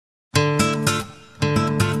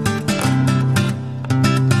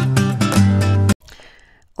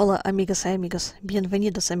Hola amigas y amigos,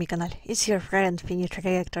 bienvenidos a mi canal. It's your friend Finnish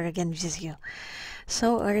Reactor again with you.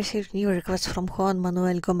 So I received new requests from Juan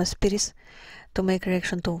Manuel Gomez Piris to make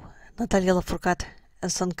reaction to Natalia Lafourcade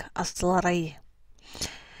and song Hasta.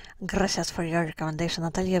 Gracias for your recommendation.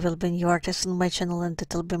 Natalia will be new artist on my channel and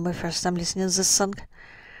it will be my first time listening to this song.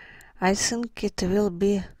 I think it will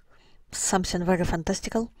be something very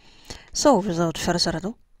fantastical. So without further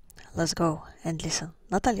ado, let's go and listen.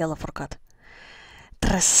 Natalia Lafourcade.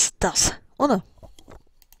 3, 2, 1.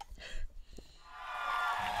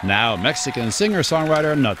 Now Mexican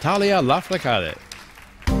singer-songwriter Natalia Lafourcade.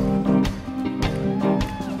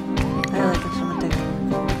 I like instrumentation.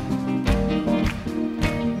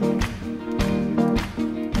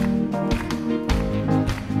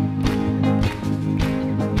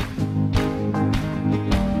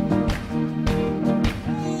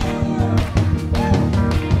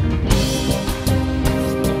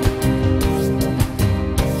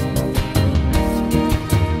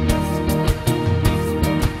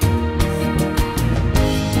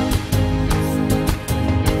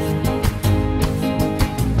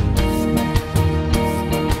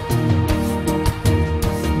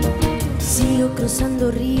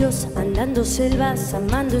 Cruzando ríos, andando selvas,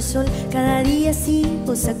 amando el sol. Cada día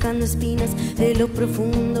sigo sacando espinas de lo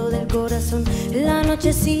profundo del corazón. En la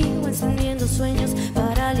noche sigo encendiendo sueños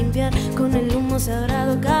para limpiar con el humo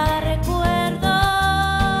sagrado cada recuerdo.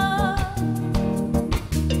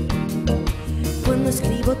 Cuando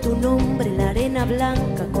escribo tu nombre en la arena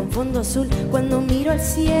blanca con fondo azul, cuando miro al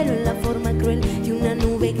cielo en la forma cruel y una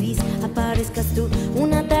nube gris, aparezcas tú.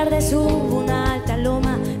 Una tarde subo una alta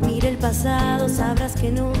loma, mira el pasado, sabrás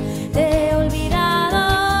que no te he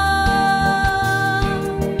olvidado.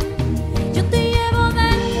 Yo te llevo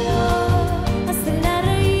dentro hasta la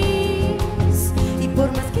raíz y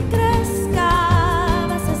por más que crezca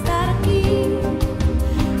vas a estar aquí.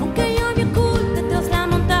 Aunque yo me oculte tras la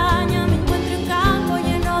montaña, me encuentro en campo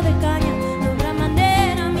lleno de caña. No habrá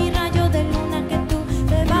manera, mi rayo de luna, que tú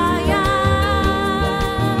te vayas.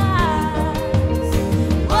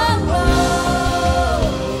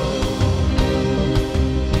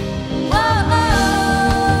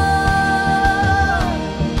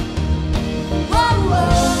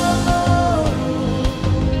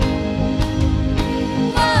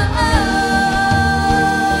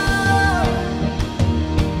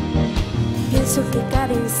 Pienso que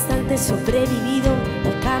cada instante he sobrevivido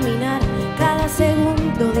al caminar, cada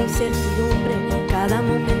segundo de incertidumbre, cada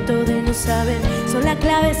momento de no saber, son la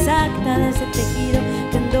clave exacta de ese tejido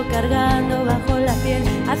que ando cargando bajo la piel.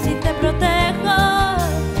 Así te protejo,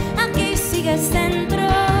 aquí sigues dentro.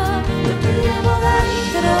 Yo te llevo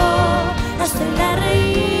dentro hasta la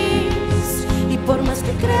raíz y por más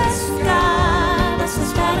que crezca vas a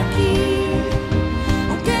estar aquí.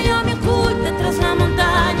 Aunque yo me oculte tras la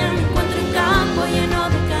montaña, me encuentro en campo lleno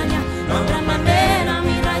de caña. No habrá manera,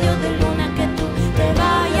 mi rayo de luna, que tú te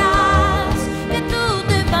vayas, que tú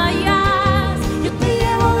te vayas. Yo te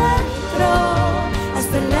llevo dentro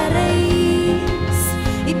hasta la raíz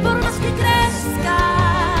y por más que crezca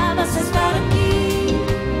vas a estar aquí.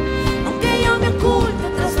 Aunque yo me oculte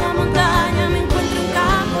tras la montaña, me encuentro en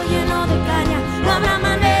campo lleno de caña. No habrá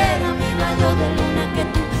manera, mi rayo de luna, que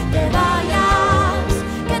tú te vayas,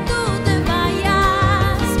 que tú te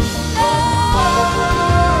vayas.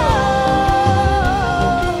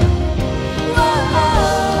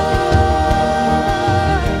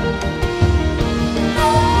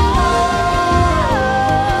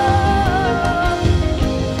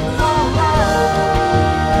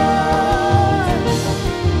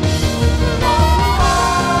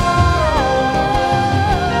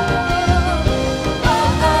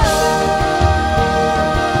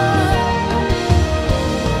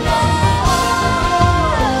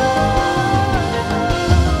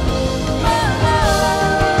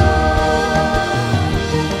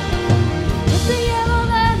 Yo te llevo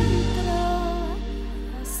dentro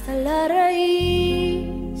hasta la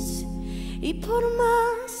raíz y por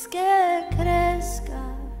más que crezca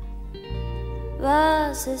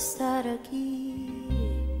vas a estar aquí.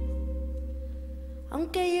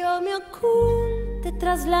 Aunque yo me oculte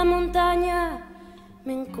tras la montaña,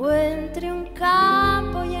 me encuentre un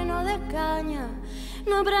campo lleno de caña.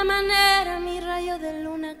 No habrá manera, mi rayo de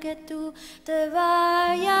luna, que tú te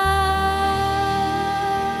vayas.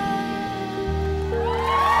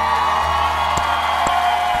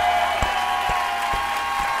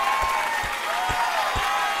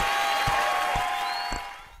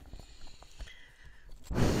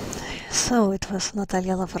 So it was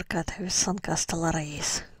Natalia Lafourcade with song Hasta.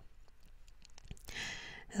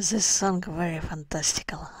 This song very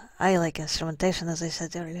fantastical. I like instrumentation, as I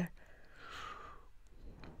said earlier.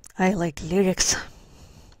 I like lyrics.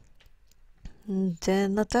 And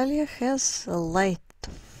Natalia has a light,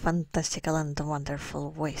 fantastical and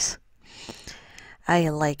wonderful voice. I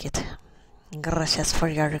like it. Gracias for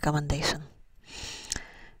your recommendation.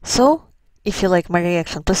 So, if you like my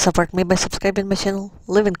reaction, please support me by subscribing my channel,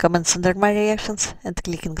 leaving comments under my reactions, and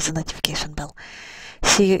clicking the notification bell.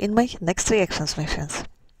 See you in my next reactions, my friends.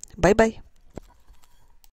 Bye bye.